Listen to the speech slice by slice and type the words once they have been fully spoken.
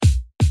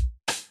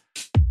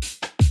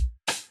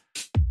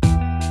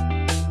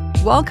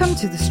Welcome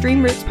to the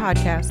Stream Roots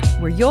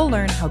podcast, where you'll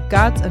learn how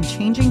God's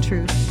unchanging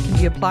truth can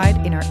be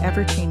applied in our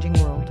ever-changing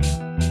world.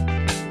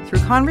 Through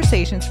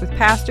conversations with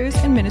pastors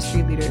and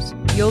ministry leaders,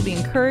 you'll be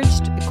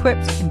encouraged,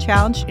 equipped, and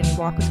challenged in your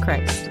walk with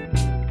Christ.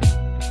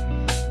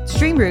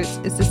 Stream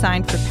Roots is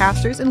designed for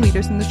pastors and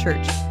leaders in the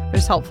church, but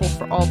is helpful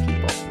for all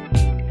people.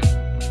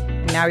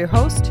 And now your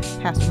host,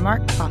 Pastor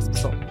Mark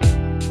Pospisil.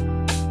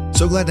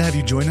 So glad to have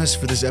you join us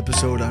for this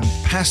episode on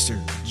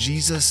Pastor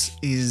Jesus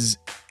is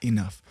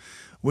Enough.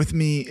 With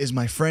me is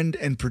my friend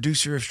and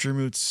producer of Stream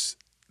Roots,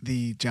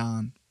 the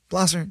John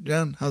Blosser.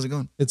 John, how's it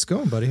going? It's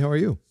going, buddy. How are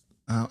you?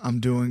 I'm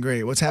doing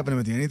great. What's happening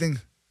with you? Anything?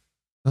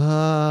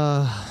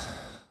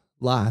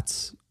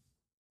 Lots.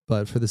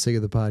 But for the sake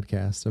of the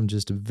podcast, I'm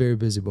just a very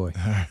busy boy.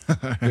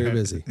 Very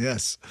busy.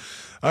 Yes.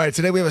 All right.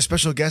 Today we have a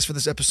special guest for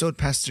this episode,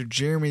 Pastor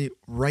Jeremy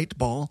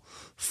Wrightball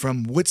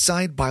from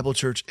Woodside Bible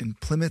Church in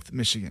Plymouth,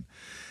 Michigan.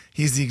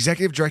 He's the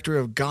executive director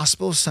of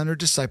Gospel-Centered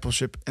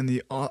Discipleship and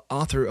the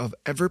author of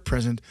Ever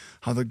Present,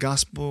 How the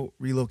Gospel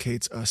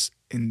Relocates Us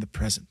in the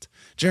Present.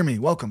 Jeremy,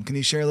 welcome. Can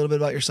you share a little bit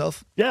about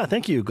yourself? Yeah,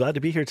 thank you. Glad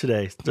to be here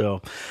today.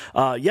 So,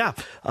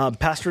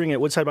 pastoring at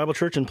Woodside Bible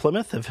Church in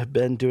Plymouth. I've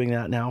been doing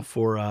that now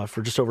for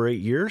just over 8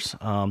 years.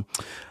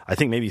 I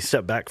think maybe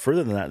step back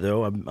further than that,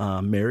 though.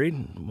 I'm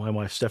married. My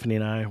wife, Stephanie,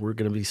 and I, we're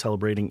going to be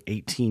celebrating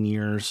 18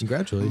 years.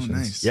 Congratulations. Oh,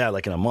 nice. Yeah,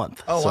 like in a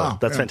month. Oh, so wow.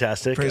 That's Yeah.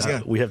 fantastic. Praise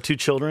God. We have 2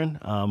 children,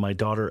 my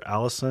daughter,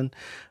 Allison,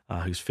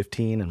 who's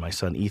 15, and my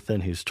son,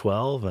 Ethan, who's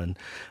 12. And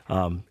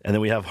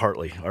then we have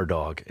Hartley, our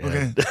dog.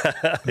 And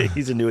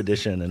he's a new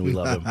addition, and we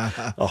love him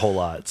a whole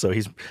lot. So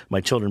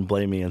my children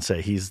blame me and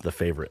say he's the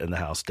favorite in the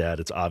house. Dad,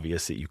 it's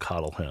obvious that you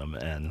coddle him.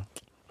 And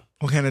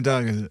What kind of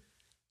dog is it?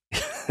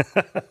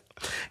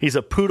 he's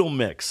a poodle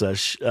mix, a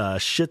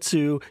Shih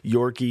Tzu,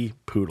 Yorkie,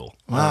 poodle.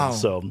 Wow.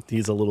 So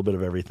he's a little bit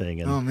of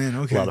everything, and Oh, man.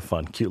 Okay. a lot of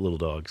fun. Cute little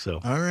dog. So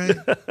All right.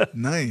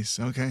 Nice.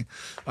 Okay.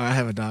 I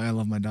have a dog. I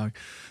love my dog.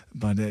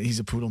 But he's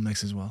a poodle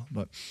mix as well.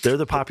 But they're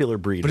the popular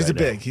breed. he's right a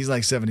big. now. He's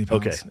like 70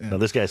 pounds. Okay. Yeah. Now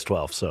this guy's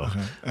 12. So All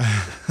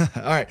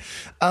right.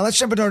 Let's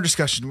jump into our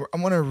discussion. I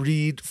want to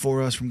read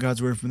for us from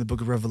God's Word from the book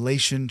of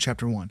Revelation,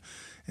 chapter 1.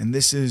 And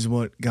this is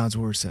what God's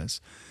Word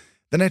says.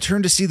 Then I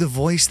turned to see the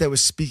voice that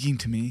was speaking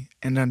to me,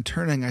 and on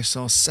turning I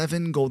saw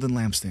 7 golden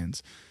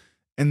lampstands.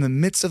 In the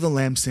midst of the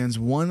lampstands,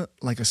 one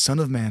like a son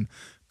of man,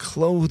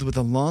 clothed with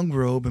a long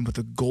robe and with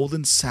a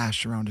golden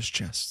sash around his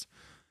chest.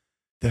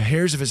 The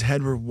hairs of his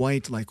head were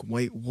white like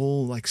white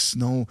wool, like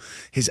snow.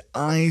 His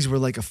eyes were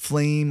like a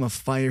flame of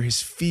fire.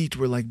 His feet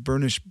were like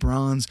burnished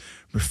bronze,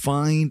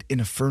 refined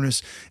in a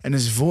furnace. And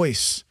his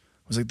voice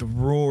was like the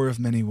roar of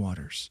many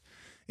waters.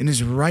 In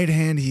his right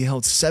hand he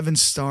held 7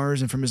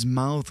 stars, and from his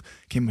mouth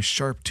came a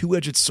sharp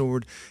 2-edged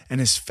sword, and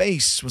his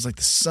face was like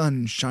the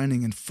sun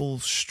shining in full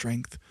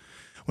strength.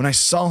 When I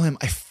saw him,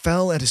 I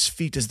fell at his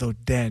feet as though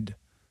dead.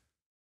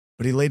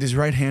 But he laid his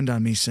right hand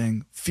on me,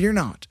 saying, "Fear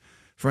not,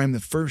 for I am the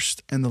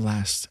first and the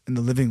last and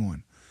the living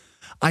one.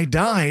 I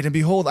died, and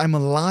behold, I am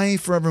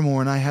alive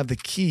forevermore, and I have the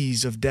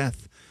keys of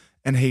death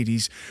and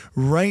Hades.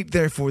 Write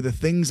therefore the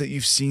things that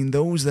you've seen,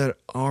 those that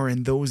are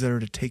and those that are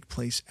to take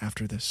place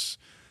after this.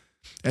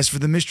 As for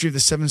the mystery of the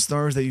 7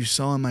 stars that you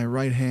saw in my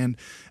right hand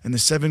and the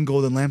 7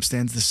 golden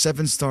lampstands, the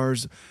 7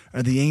 stars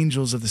are the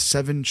angels of the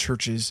 7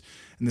 churches,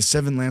 and the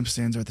 7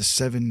 lampstands are the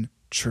 7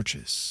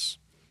 churches."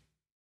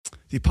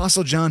 The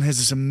Apostle John has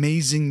this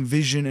amazing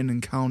vision and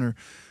encounter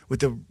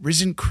with the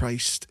risen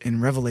Christ in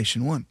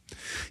Revelation 1.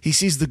 He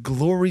sees the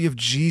glory of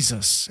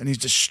Jesus, and he's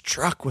just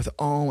struck with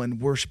awe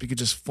and worship. He could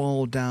just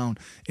fall down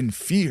in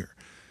fear.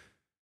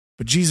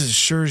 But Jesus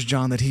assures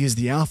John that he is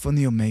the Alpha and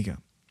the Omega.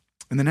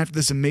 And then after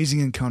this amazing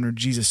encounter,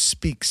 Jesus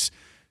speaks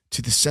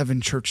to the 7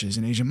 churches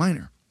in Asia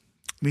Minor.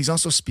 And he's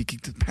also speaking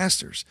to the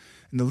pastors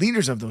and the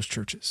leaders of those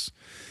churches.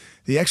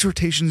 The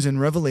exhortations in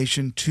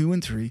Revelation 2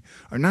 and 3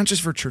 are not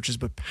just for churches,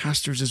 but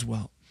pastors as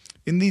well.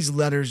 In these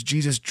letters,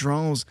 Jesus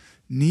draws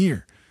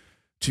near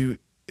to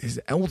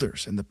his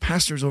elders and the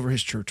pastors over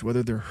his church,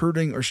 whether they're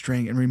hurting or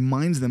straying, and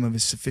reminds them of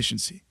his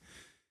sufficiency.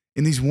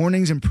 In these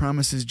warnings and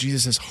promises,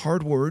 Jesus has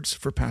hard words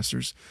for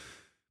pastors,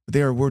 but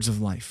they are words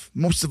of life.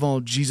 Most of all,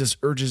 Jesus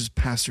urges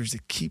pastors to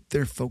keep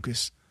their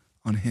focus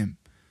on him.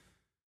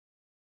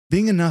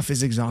 Being enough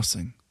is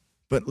exhausting.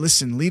 But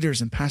listen,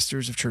 leaders and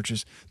pastors of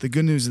churches, the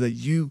good news is that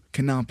you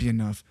cannot be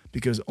enough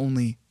because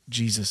only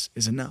Jesus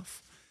is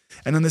enough.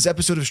 And on this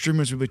episode of Stream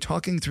Roots, we'll be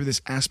talking through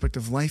this aspect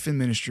of life and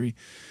ministry,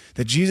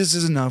 that Jesus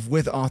is enough,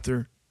 with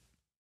author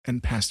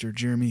and pastor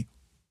Jeremy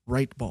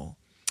Wrightball.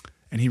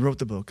 And he wrote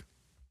the book,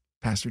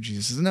 Pastor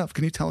Jesus is Enough.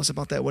 Can you tell us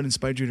about that? What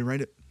inspired you to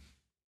write it?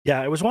 Yeah,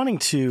 I was wanting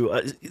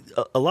to,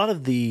 a lot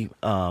of the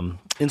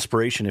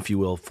inspiration, if you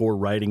will, for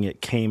writing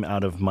it came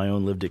out of my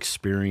own lived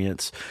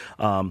experience.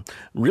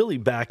 Really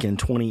back in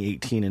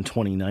 2018 and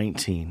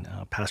 2019,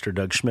 Pastor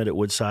Doug Schmidt at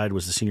Woodside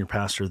was the senior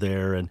pastor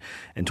there. And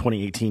in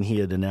 2018, he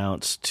had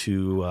announced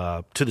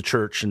to the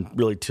church and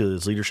really to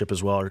his leadership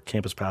as well, our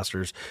campus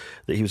pastors,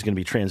 that he was going to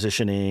be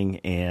transitioning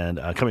and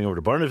coming over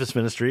to Barnabas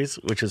Ministries,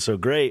 which is so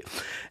great.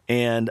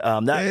 And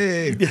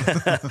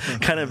that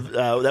kind of,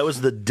 that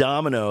was the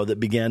domino that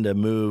began to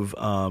move move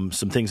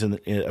some things in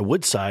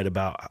Woodside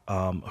about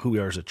who we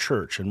are as a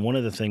church. And one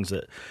of the things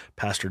that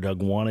Pastor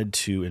Doug wanted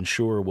to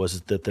ensure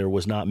was that there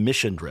was not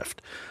mission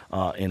drift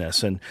in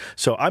us. And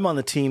so I'm on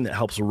the team that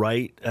helps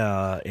write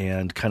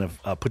and kind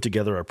of put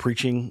together a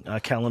preaching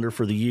calendar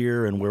for the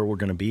year and where we're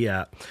going to be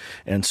at.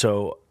 And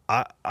so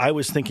I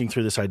was thinking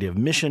through this idea of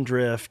mission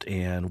drift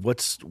and what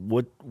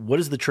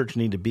does the church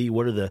need to be?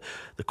 What are the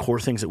core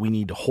things that we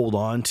need to hold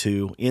on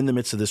to in the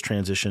midst of this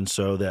transition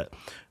so that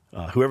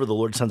whoever the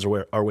Lord sends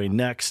our way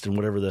next and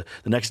whatever the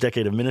next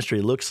decade of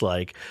ministry looks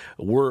like,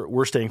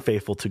 we're staying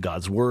faithful to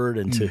God's word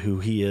and to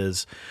who he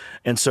is.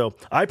 And so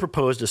I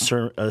proposed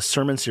a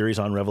sermon series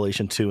on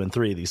Revelation 2 and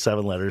 3, these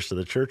 7 letters to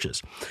the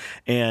churches.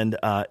 And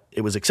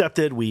it was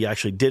accepted. We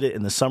actually did it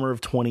in the summer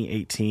of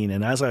 2018.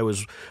 And as I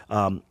was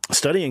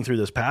studying through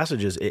those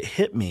passages, it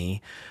hit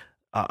me.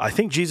 I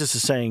think Jesus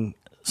is saying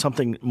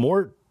something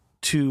more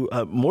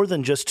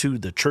than just to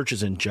the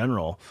churches in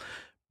general,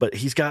 but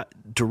he's got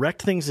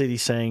direct things that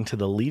he's saying to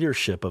the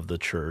leadership of the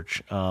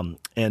church,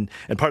 and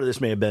part of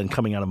this may have been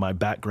coming out of my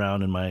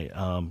background and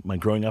my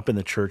growing up in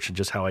the church and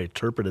just how I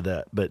interpreted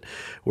that. But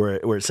where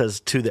it says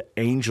to the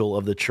angel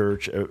of the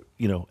church,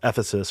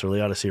 Ephesus or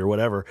Laodicea or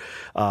whatever,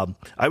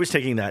 I was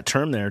taking that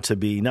term there to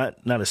be not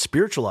a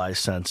spiritualized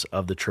sense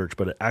of the church,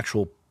 but an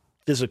actual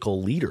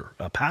physical leader,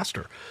 a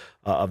pastor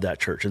of that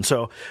church. And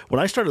so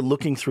when I started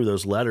looking through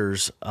those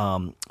letters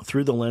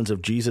through the lens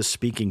of Jesus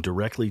speaking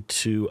directly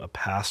to a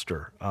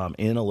pastor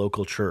in a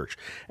local church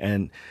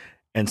and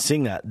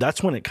seeing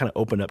that's when it kind of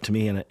opened up to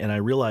me. And I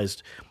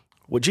realized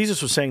what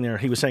Jesus was saying there,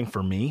 he was saying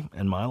for me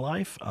and my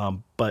life,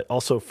 but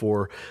also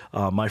for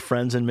my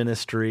friends in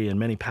ministry and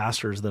many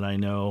pastors that I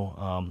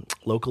know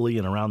locally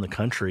and around the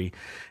country.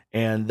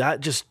 And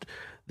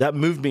that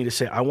moved me to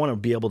say, I want to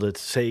be able to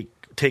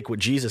take what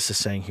Jesus is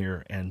saying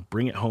here and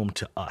bring it home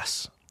to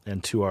us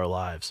and to our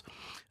lives.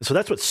 So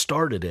that's what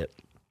started it.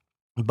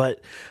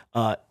 But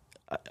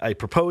I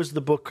proposed the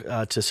book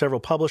to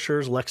several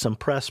publishers. Lexham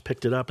Press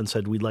picked it up and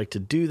said, we'd like to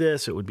do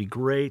this. It would be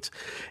great.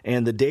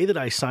 And the day that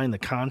I signed the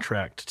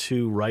contract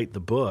to write the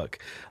book,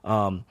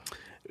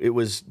 it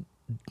was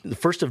the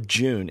 1st of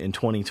June in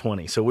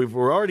 2020. So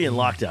we're already in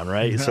lockdown,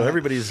 right? So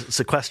everybody's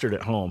sequestered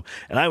at home.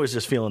 And I was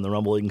just feeling the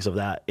rumblings of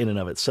that in and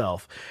of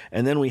itself.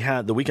 And then we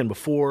had the weekend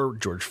before,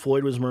 George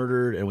Floyd was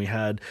murdered, and we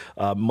had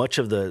much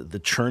of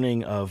the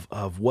churning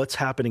of what's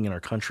happening in our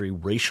country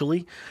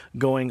racially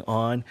going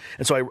on.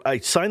 And so I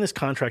signed this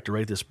contract to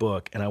write this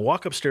book, and I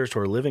walk upstairs to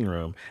our living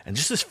room, and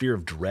just this fear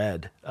of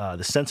dread,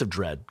 the sense of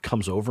dread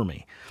comes over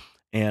me.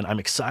 And I'm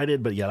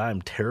excited, but yet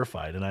I'm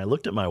terrified. And I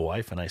looked at my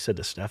wife, and I said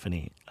to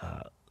Stephanie,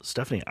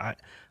 I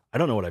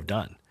don't know what I've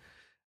done.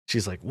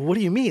 She's like, well, what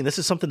do you mean? This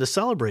is something to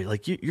celebrate.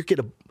 Like you're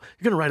going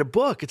to write a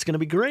book. It's going to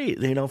be great.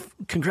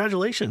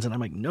 Congratulations. And I'm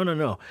like,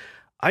 no.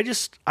 I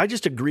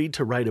just agreed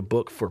to write a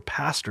book for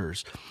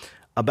pastors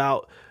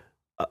about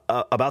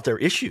their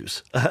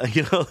issues.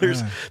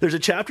 There's a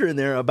chapter in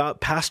there about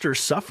pastors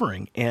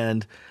suffering.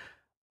 And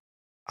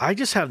I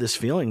just have this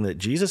feeling that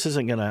Jesus it's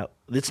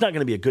not going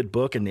to be a good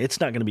book, and it's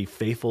not going to be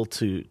faithful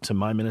to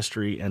my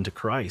ministry and to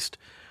Christ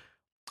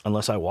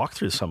unless I walk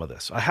through some of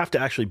this. I have to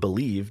actually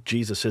believe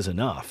Jesus is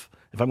enough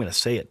if I'm going to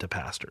say it to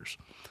pastors.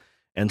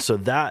 And so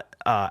that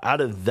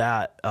out of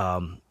that,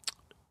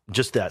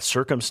 just that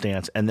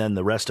circumstance, and then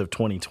the rest of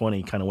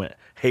 2020 kind of went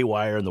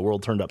haywire and the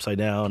world turned upside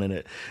down, and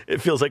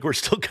it feels like we're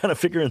still kind of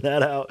figuring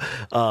that out.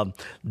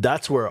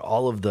 That's where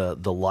all of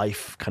the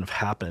life kind of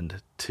happened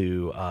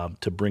to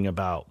bring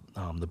about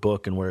the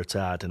book and where it's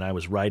at. And I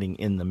was writing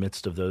in the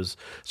midst of those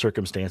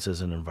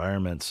circumstances and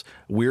environments,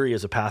 weary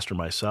as a pastor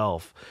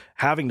myself,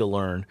 having to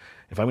learn,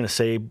 if I'm going to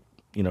say,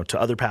 to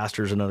other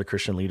pastors and other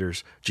Christian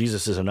leaders,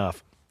 Jesus is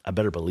enough, I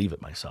better believe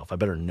it myself. I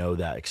better know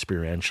that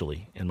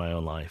experientially in my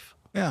own life.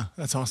 Yeah,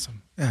 that's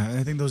awesome. Yeah,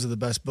 I think those are the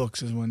best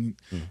books is when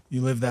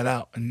you live that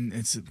out, and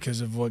it's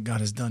because of what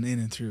God has done in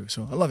and through.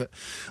 So I love it.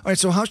 All right,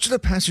 so how should a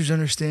pastor's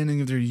understanding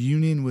of their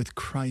union with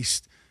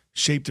Christ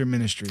shape their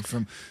ministry?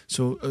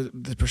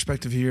 The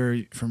perspective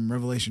here from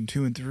Revelation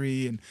 2 and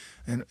 3,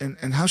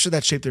 and how should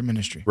that shape their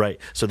ministry? Right.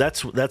 So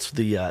that's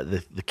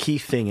the key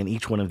thing in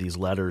each one of these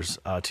letters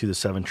to the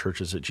 7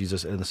 churches that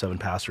Jesus and the 7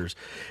 pastors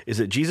is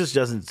that Jesus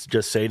doesn't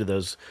just say to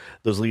those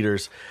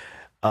leaders,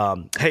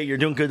 hey, you're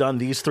doing good on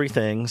these 3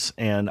 things,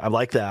 and I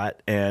like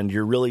that, and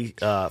you're really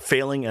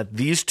failing at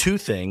these 2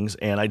 things,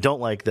 and I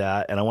don't like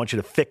that, and I want you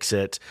to fix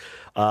it.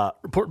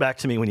 Report back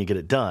to me when you get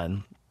it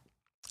done.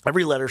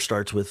 Every letter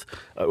starts with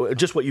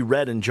just what you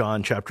read in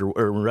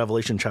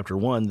Revelation chapter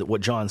 1, that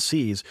what John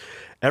sees.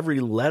 Every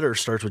letter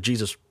starts with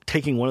Jesus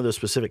taking one of those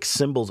specific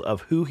symbols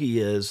of who he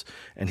is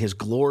and his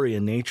glory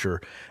and nature,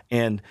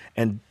 and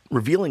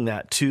revealing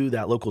that to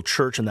that local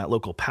church and that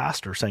local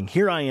pastor, saying,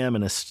 here I am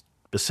in a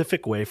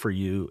specific way for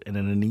you and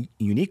in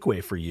a unique way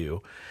for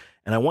you,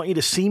 and I want you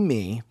to see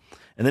me.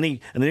 And then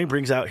he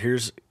brings out,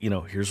 here's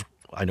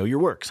I know your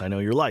works, I know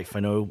your life,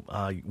 I know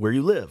where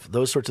you live,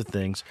 those sorts of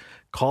things.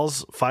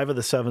 Calls 5 of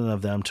the 7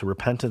 of them to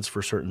repentance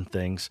for certain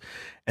things,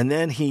 and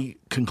then he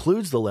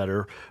concludes the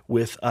letter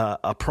with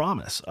a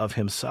promise of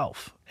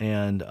himself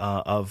and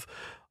of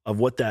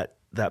what that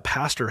that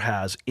pastor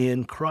has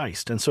in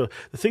Christ. And so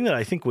the thing that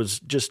I think was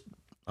just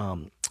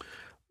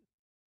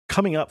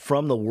coming up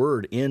from the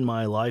word in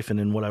my life and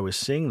in what I was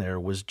seeing there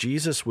was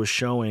Jesus was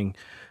showing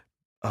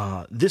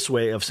this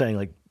way of saying,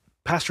 like,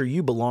 Pastor,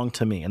 you belong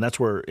to me. And that's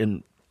where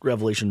in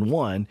Revelation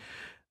 1,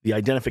 the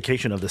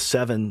identification of the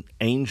 7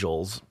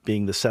 angels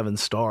being the 7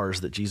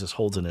 stars that Jesus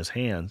holds in his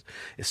hands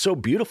is so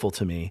beautiful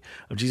to me,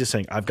 of Jesus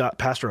saying,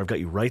 Pastor, I've got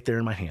you right there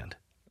in my hand.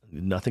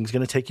 Nothing's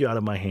going to take you out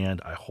of my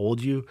hand. I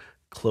hold you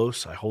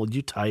close. I hold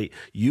you tight.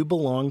 You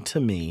belong to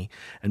me.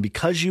 And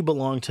because you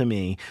belong to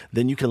me,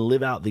 then you can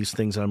live out these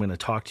things that I'm going to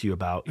talk to you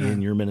about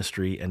in your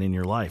ministry and in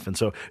your life. And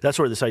so that's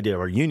where this idea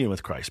of our union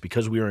with Christ,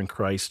 because we are in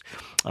Christ.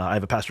 I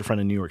have a pastor friend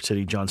in New York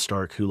City, John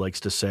Stark, who likes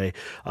to say,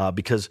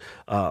 because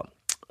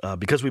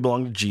we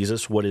belong to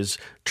Jesus, what is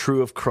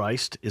true of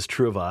Christ is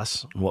true of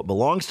us. And what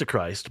belongs to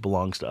Christ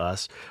belongs to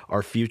us.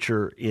 Our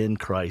future in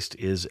Christ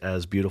is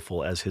as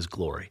beautiful as his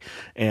glory.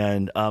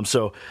 And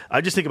so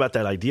I just think about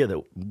that idea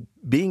that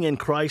being in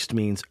Christ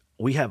means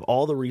we have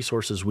all the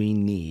resources we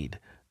need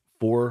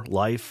for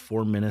life,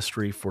 for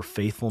ministry, for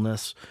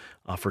faithfulness,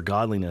 for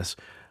godliness,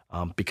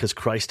 because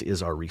Christ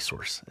is our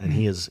resource, and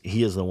he is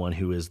the one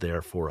who is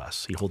there for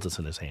us. He holds us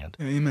in his hand.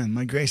 Amen.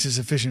 My grace is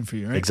sufficient for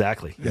you, right?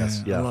 Exactly.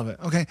 Yes. Yeah. I love it.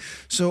 Okay.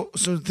 So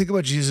think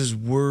about Jesus'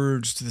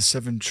 words to the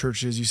 7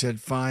 churches. You said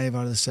 5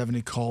 out of the 7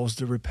 he calls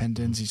to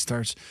repentance. He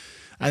starts,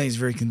 I think it's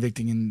very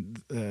convicting in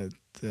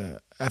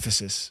the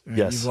Ephesus. Right?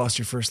 Yes. You've lost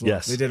your first love.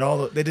 Yes.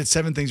 They did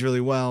 7 things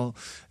really well,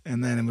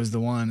 and then it was the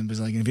one. It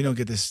was like, if you don't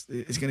get this,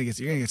 you're gonna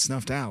get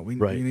snuffed out. You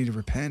need to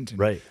repent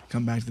and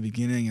come back to the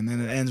beginning. And then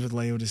it ends with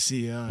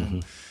Laodicea,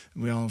 and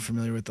we all are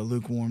familiar with the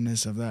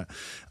lukewarmness of that.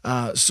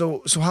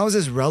 So how is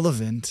this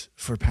relevant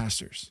for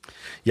pastors?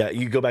 Yeah,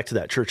 you go back to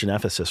that church in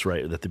Ephesus,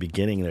 right, at the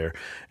beginning there,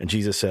 and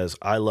Jesus says,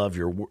 I love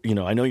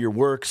I know your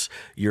works.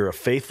 You're a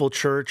faithful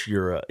church.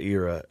 You're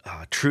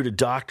true to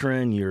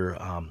doctrine. You're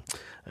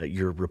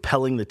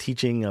repelling the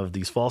teaching of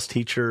these false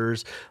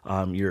teachers.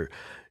 You're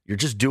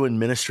just doing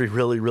ministry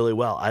really, really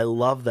well. I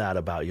love that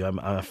about you.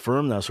 I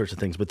affirm those sorts of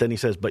things. But then he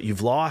says, but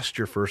you've lost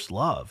your first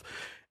love.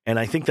 And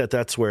I think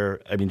that's where,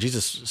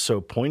 Jesus is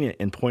so poignant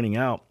in pointing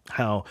out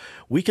how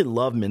we can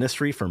love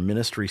ministry for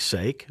ministry's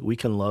sake. We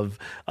can love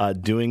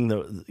doing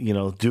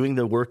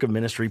the work of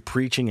ministry,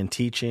 preaching and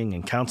teaching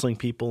and counseling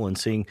people and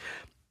seeing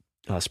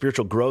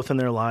spiritual growth in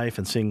their life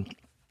and seeing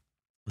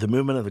the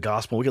movement of the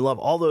gospel. We can love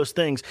all those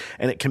things,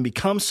 and it can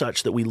become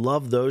such that we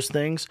love those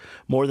things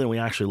more than we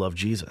actually love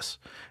Jesus.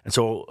 And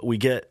so we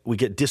get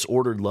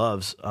disordered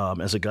loves,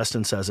 as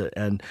Augustine says it,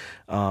 and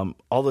all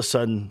of a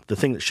sudden the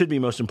thing that should be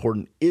most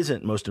important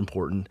isn't most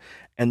important,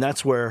 and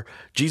that's where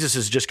Jesus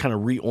is just kind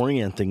of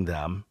reorienting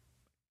them,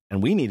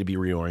 and we need to be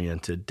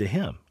reoriented to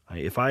him.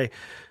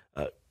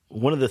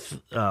 One of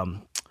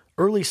the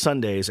early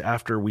Sundays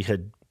after we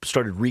had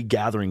started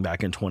regathering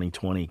back in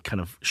 2020 kind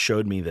of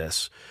showed me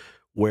this,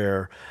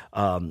 where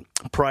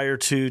prior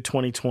to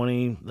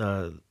 2020,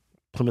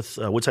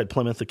 Woodside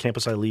Plymouth, the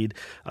campus I lead,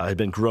 had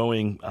been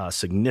growing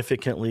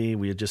significantly.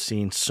 We had just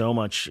seen so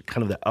much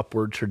kind of the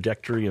upward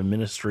trajectory of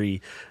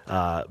ministry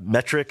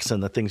metrics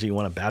and the things you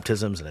want of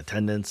baptisms and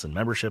attendance and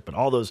membership and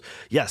all those.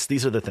 Yes,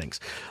 these are the things.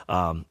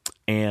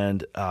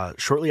 And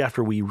shortly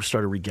after we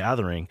started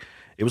regathering,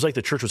 it was like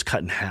the church was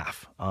cut in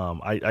half.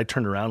 I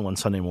turned around one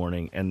Sunday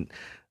morning and,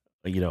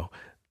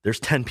 there's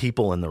 10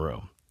 people in the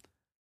room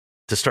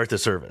to start the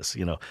service.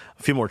 A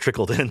few more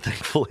trickled in,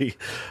 thankfully,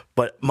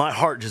 but my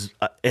heart just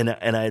and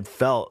I had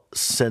felt,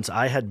 since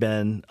I had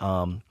been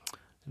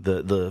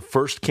the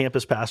first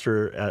campus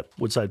pastor at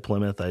Woodside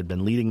Plymouth, I had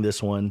been leading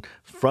this one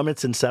from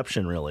its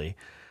inception. Really,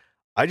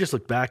 I just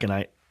looked back and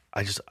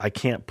I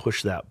can't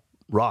push that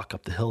rock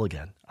up the hill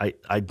again.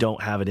 I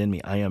don't have it in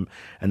me. I am,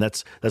 and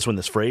that's when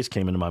this phrase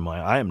came into my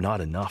mind. I am not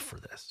enough for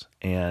this.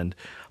 And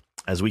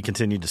as we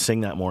continued to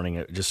sing that morning,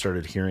 I just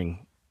started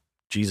hearing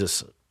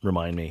Jesus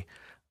remind me,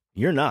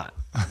 you're not,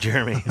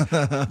 Jeremy,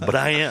 but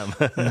I am.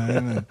 Yeah,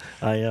 amen.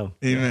 I am.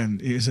 Amen.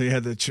 Yeah. So you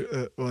had it's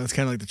kind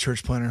of like the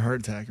church planner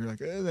heart attack. You're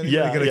like, is anybody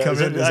going to come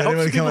in? I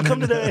hope people come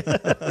today.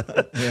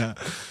 Yeah.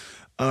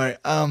 All right.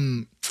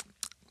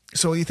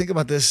 So when you think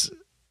about this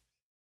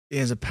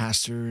as a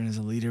pastor and as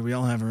a leader, we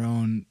all have our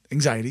own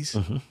anxieties,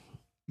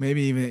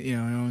 maybe even,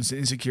 our own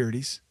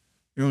insecurities,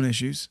 your own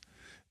issues.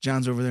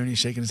 John's over there and he's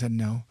shaking his head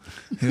no.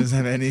 He doesn't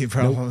have any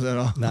problems at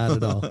all. Not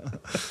at all.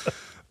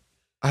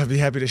 I'd be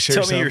happy to share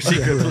Tell some. me your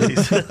secret,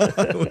 please.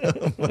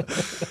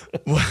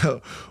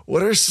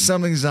 What are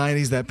some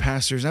anxieties that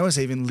pastors, I would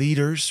say even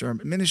leaders or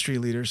ministry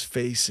leaders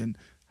face, and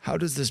how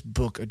does this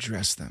book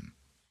address them?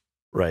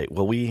 Right.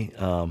 Well,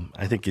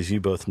 I think, as you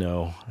both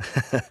know,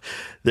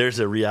 there's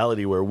a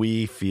reality where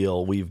we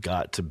feel we've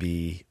got to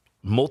be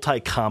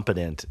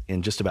multi-competent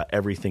in just about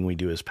everything we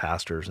do as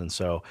pastors. And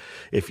so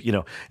if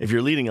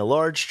you're leading a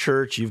large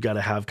church, you've got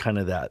to have kind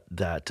of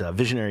that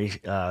visionary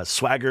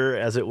swagger,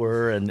 as it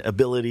were, and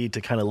ability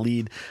to kind of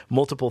lead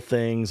multiple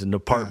things and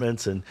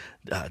departments and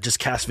just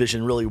cast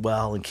vision really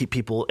well and keep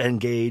people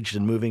engaged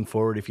and moving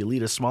forward. If you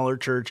lead a smaller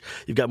church,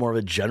 you've got more of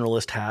a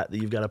generalist hat that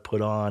you've got to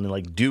put on and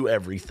like do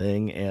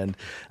everything and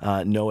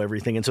know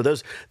everything. And so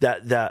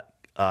that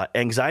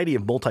anxiety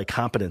of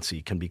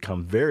multi-competency can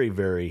become very,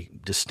 very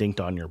distinct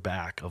on your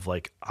back of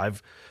like,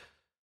 I've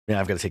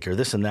got to take care of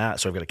this and that.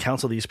 So I've got to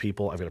counsel these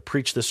people. I've got to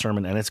preach this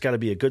sermon, and it's got to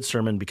be a good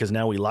sermon because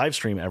now we live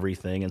stream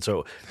everything. And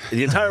so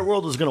the entire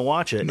world is going to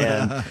watch it.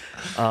 And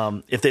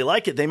if they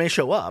like it, they may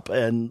show up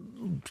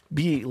and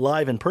be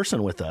live in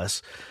person with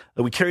us.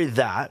 We carry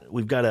that.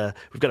 We've got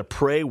to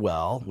pray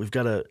well. We've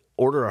got to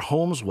order our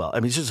homes well. I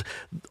mean, it's just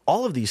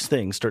all of these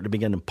things start to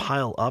begin to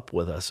pile up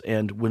with us.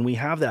 And when we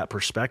have that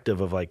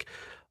perspective of like,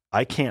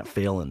 I can't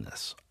fail in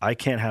this. I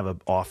can't have an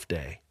off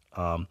day.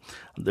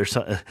 There's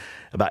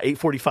about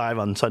 8:45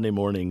 on Sunday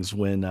mornings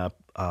when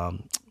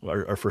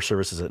our first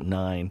service is at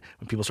 9.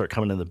 When people start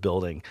coming in the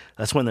building,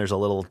 that's when there's a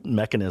little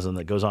mechanism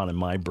that goes on in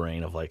my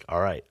brain of like, all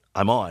right,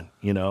 I'm on,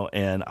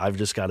 and I've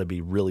just got to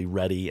be really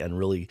ready and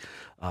really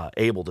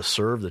able to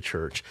serve the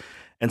church.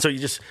 And so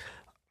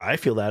I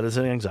feel that as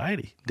an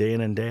anxiety day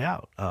in and day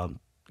out.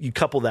 You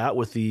couple that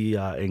with the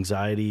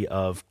anxiety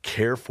of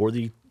care for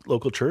the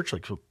local church,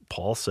 like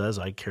Paul says,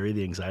 I carry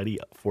the anxiety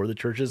for the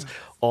churches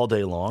all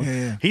day long.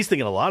 Yeah. He's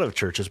thinking a lot of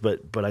churches,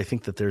 but I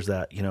think that there's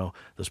that,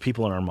 those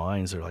people in our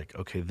minds are like,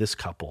 okay, this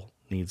couple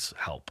needs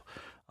help.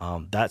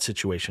 That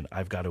situation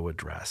I've got to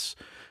address.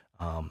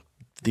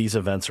 These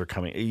events are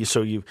coming.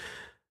 So you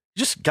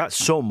just got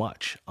so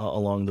much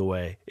along the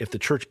way. If the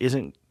church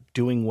isn't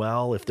doing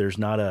well, if there's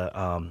not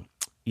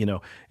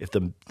if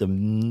the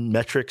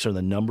metrics or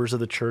the numbers of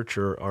the church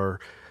are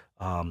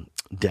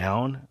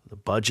down, the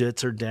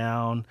budgets are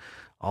down,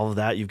 all of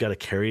that, you've got to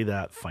carry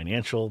that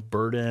financial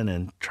burden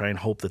and try and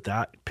hope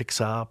that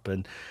picks up.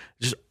 And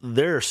just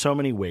there are so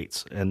many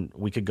weights, and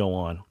we could go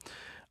on.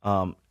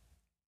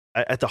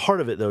 At the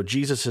heart of it, though,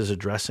 Jesus is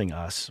addressing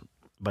us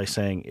by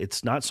saying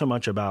it's not so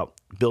much about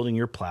building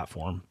your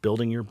platform,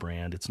 building your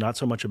brand. It's not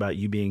so much about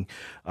you being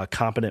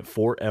competent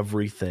for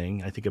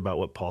everything. I think about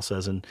what Paul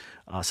says in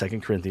 2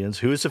 Corinthians,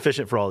 who is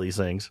sufficient for all these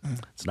things.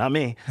 It's not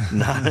me,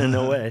 not in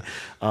no way.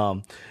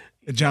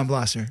 John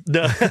Blosser.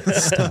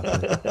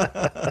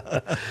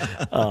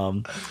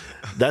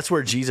 That's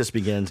where Jesus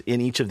begins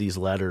in each of these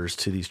letters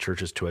to these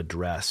churches to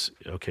address,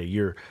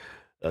 okay,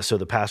 so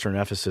the pastor in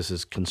Ephesus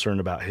is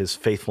concerned about his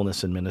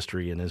faithfulness in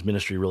ministry and his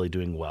ministry really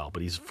doing well,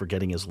 but he's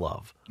forgetting his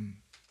love.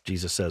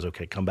 Jesus says,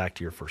 okay, come back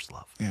to your first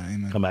love. Yeah,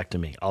 amen. Come back to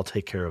me. I'll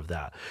take care of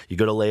that. You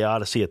go to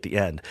Laodicea at the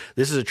end.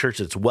 This is a church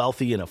that's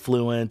wealthy and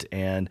affluent,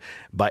 and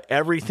by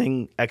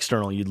everything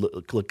external, you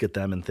look at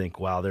them and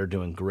think, wow, they're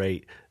doing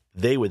great.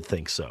 They would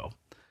think so.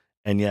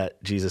 And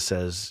yet Jesus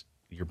says,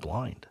 you're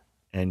blind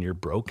and you're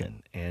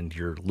broken and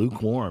you're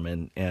lukewarm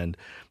and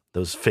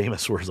those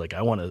famous words like,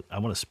 I want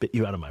to spit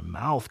you out of my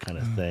mouth kind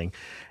of thing.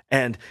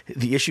 And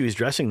the issue he's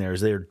addressing there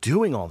is they're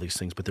doing all these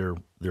things, but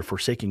they're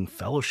forsaking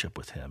fellowship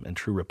with him and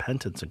true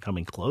repentance and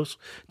coming close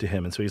to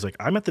him. And so he's like,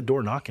 I'm at the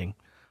door knocking.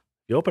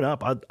 You open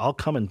up, I'll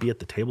come and be at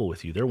the table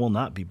with you. There will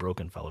not be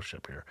broken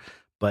fellowship here.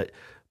 But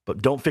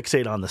don't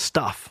fixate on the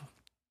stuff.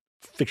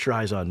 Fix your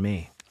eyes on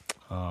me.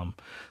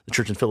 The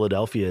church in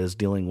Philadelphia is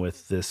dealing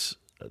with this.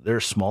 They're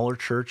a smaller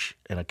church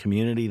in a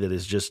community that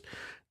is just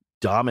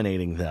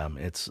dominating them.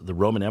 It's the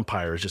Roman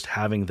Empire is just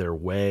having their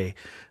way.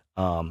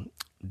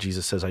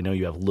 Jesus says, I know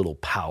you have little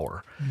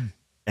power.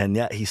 And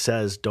yet he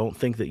says, don't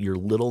think that your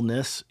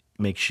littleness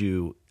makes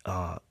you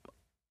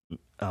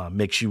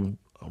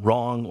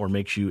wrong or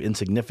makes you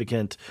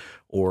insignificant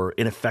or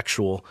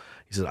ineffectual.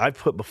 He says, I've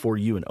put before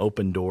you an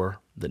open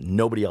door that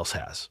nobody else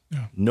has.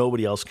 Yeah.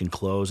 Nobody else can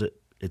close it.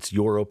 It's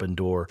your open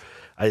door.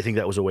 I think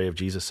that was a way of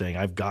Jesus saying,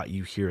 I've got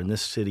you here in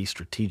this city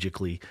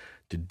strategically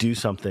to do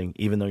something,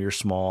 even though you're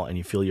small and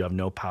you feel you have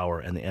no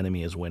power and the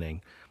enemy is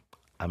winning.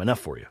 I'm enough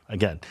for you.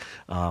 Again.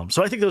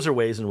 So I think those are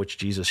ways in which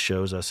Jesus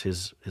shows us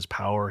his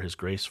power, his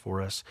grace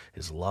for us,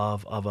 his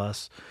love of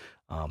us.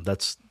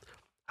 That's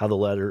how the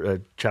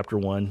letter, chapter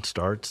 1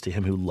 starts, to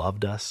him who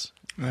loved us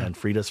and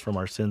freed us from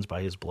our sins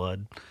by his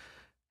blood.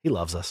 He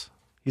loves us.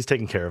 He's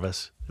taking care of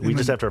us. Amen. We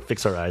just have to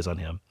fix our eyes on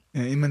him.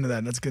 Yeah, amen to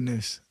that. That's good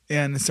news.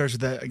 Yeah, and it starts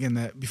with that, again,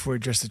 that before he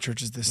addressed the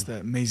church is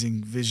that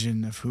amazing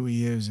vision of who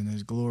he is and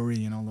his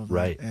glory and all of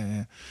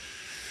that.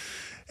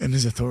 And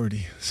his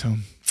authority. So,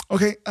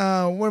 okay,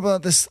 what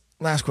about this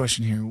last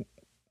question here?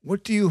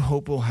 What do you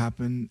hope will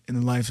happen in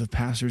the lives of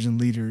pastors and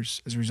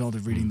leaders as a result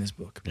of reading this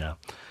book? Yeah.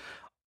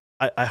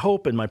 I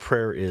hope, and my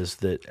prayer is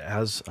that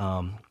as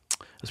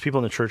people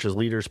in the church, as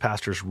leaders,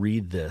 pastors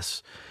read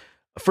this,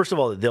 first of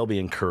all, that they'll be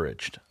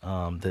encouraged,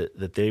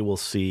 that they will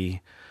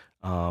see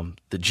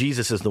that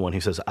Jesus is the one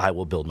who says, I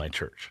will build my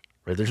church.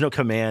 Right? There's no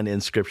command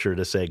in Scripture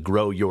to say,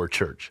 grow your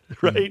church,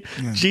 right?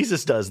 Yeah.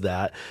 Jesus does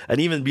that. And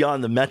even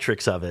beyond the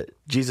metrics of it,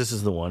 Jesus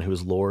is the one who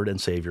is Lord and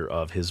Savior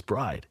of his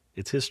bride,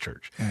 It's his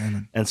church.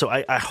 Amen. And so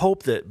I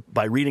hope that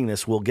by reading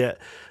this, we'll get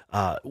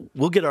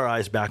our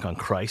eyes back on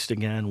Christ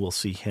again. We'll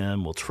see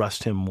him. We'll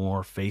trust him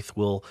more. Faith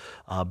will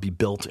be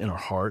built in our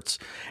hearts.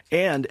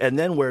 And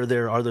then where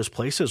there are those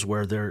places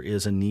where there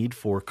is a need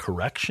for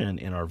correction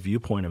in our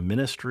viewpoint of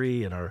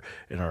ministry, in our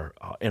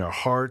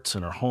hearts,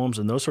 in our homes,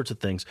 and those sorts of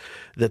things,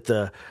 that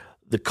the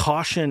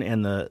caution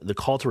and the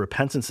call to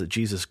repentance that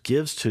Jesus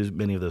gives to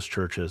many of those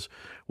churches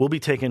will be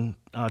taken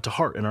to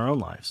heart in our own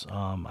lives.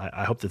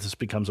 I hope that this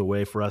becomes a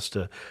way for us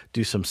to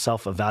do some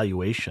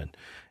self-evaluation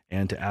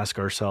and to ask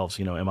ourselves,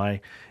 am I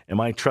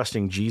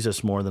trusting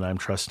Jesus more than I'm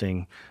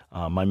trusting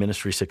my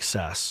ministry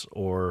success,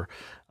 or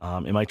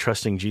am I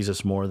trusting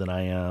Jesus more than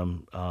I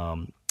am,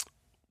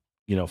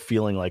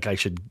 feeling like I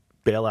should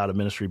bail out of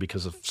ministry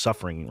because of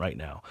suffering right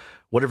now?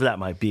 Whatever that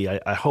might be,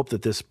 I hope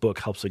that this book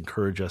helps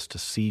encourage us to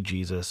see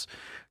Jesus,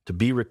 to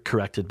be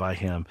corrected by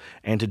him,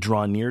 and to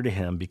draw near to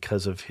him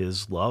because of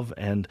his love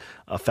and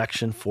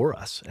affection for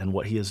us and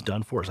what he has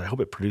done for us. I hope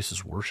it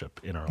produces worship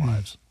in our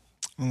lives.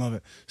 I love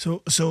it.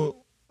 So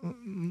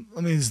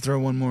let me just throw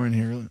one more in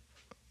here.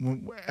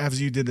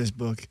 As you did this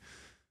book,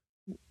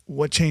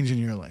 what changed in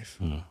your life?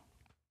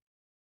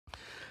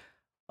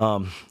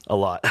 A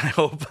lot, I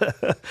hope.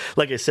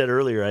 Like I said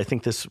earlier, I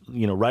think this,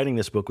 writing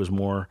this book was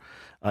more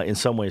in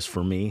some ways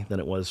for me than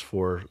it was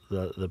for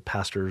the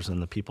pastors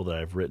and the people that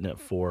I've written it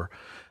for.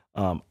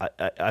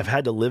 I've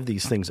had to live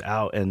these things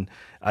out, and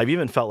I've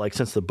even felt like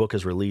since the book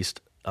is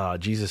released,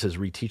 Jesus is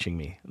reteaching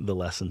me the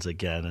lessons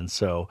again. And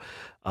so,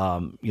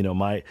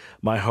 my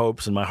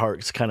hopes and my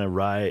hearts kind of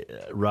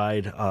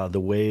ride the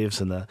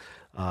waves and the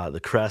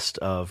crest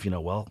of,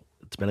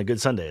 it's been a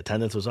good Sunday.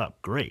 Attendance was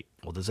up. Great.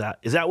 Well, is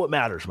that what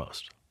matters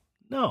most?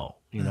 No,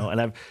 and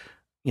I've,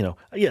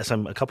 yes,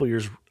 I'm a couple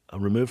years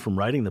removed from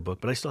writing the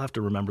book, but I still have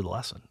to remember the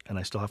lesson, and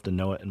I still have to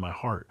know it in my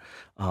heart.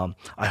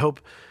 I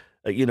hope,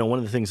 one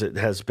of the things that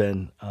has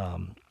been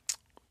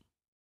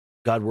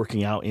God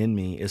working out in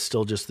me is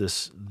still just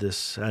this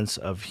sense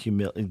of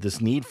humility,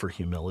 this need for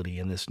humility,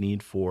 and this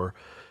need for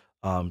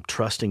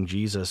trusting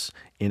Jesus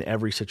in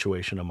every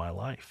situation of my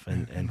life,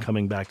 and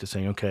coming back to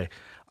saying, okay,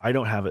 I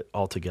don't have it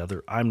all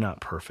together. I'm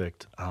not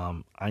perfect.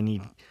 I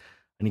need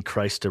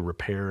Christ to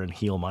repair and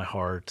heal my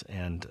heart.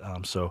 And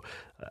so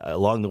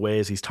along the way,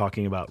 as he's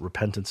talking about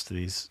repentance to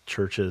these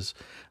churches,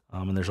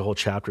 and there's a whole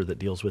chapter that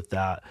deals with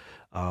that,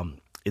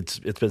 it's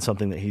been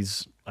something that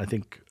he's, I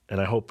think,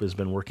 and I hope has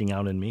been working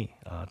out in me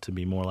to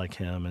be more like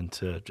him and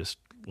to just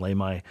lay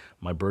my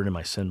burden,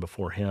 my sin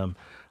before him,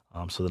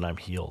 so that I'm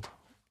healed.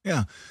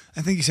 Yeah.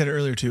 I think you said it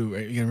earlier too.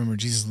 You got to remember,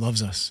 Jesus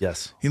loves us.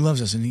 Yes. He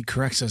loves us, and he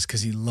corrects us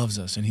because he loves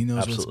us, and he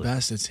knows Absolutely. what's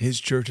best. It's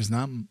his church. It's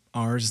not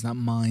ours. It's not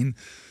mine.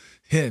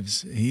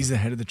 His. He's the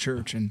head of the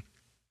church, and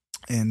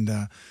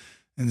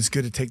it's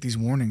good to take these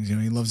warnings.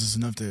 He loves us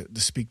enough to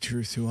speak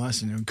truth to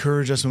us and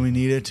encourage us when we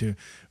need it, to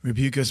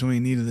rebuke us when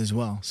we need it as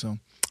well. So,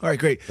 all right,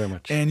 great. Very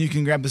much. And you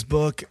can grab this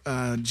book,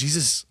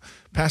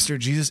 Pastor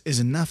Jesus is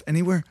Enough,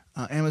 anywhere.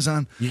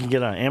 Amazon. You can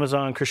get it on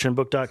Amazon,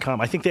 ChristianBook.com.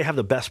 I think they have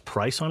the best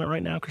price on it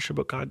right now.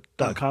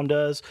 ChristianBook.com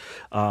does.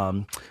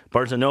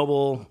 Barnes &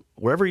 Noble,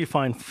 wherever you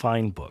find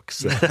fine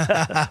books.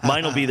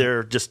 Mine will be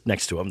there just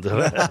next to them.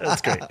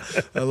 That's great.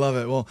 I love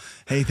it. Well,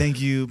 hey, thank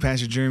you,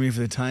 Pastor Jeremy,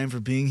 for the time, for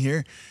being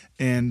here.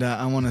 And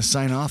I want to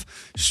sign off.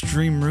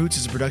 Stream Roots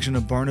is a production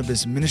of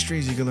Barnabas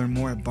Ministries. You can learn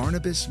more at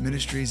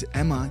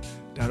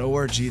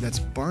barnabasministriesmi.org. That's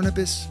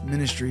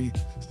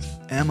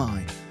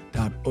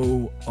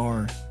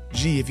barnabasministriesmi.org.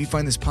 If you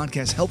find this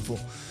podcast helpful,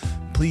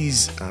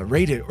 please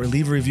rate it or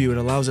leave a review. It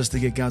allows us to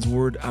get God's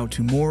word out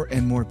to more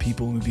and more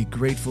people. We'd be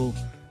grateful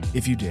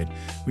if you did.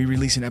 We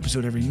release an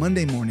episode every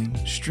Monday morning.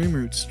 Stream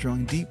Roots,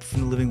 drawing deep from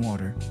the living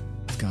water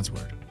of God's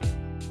word.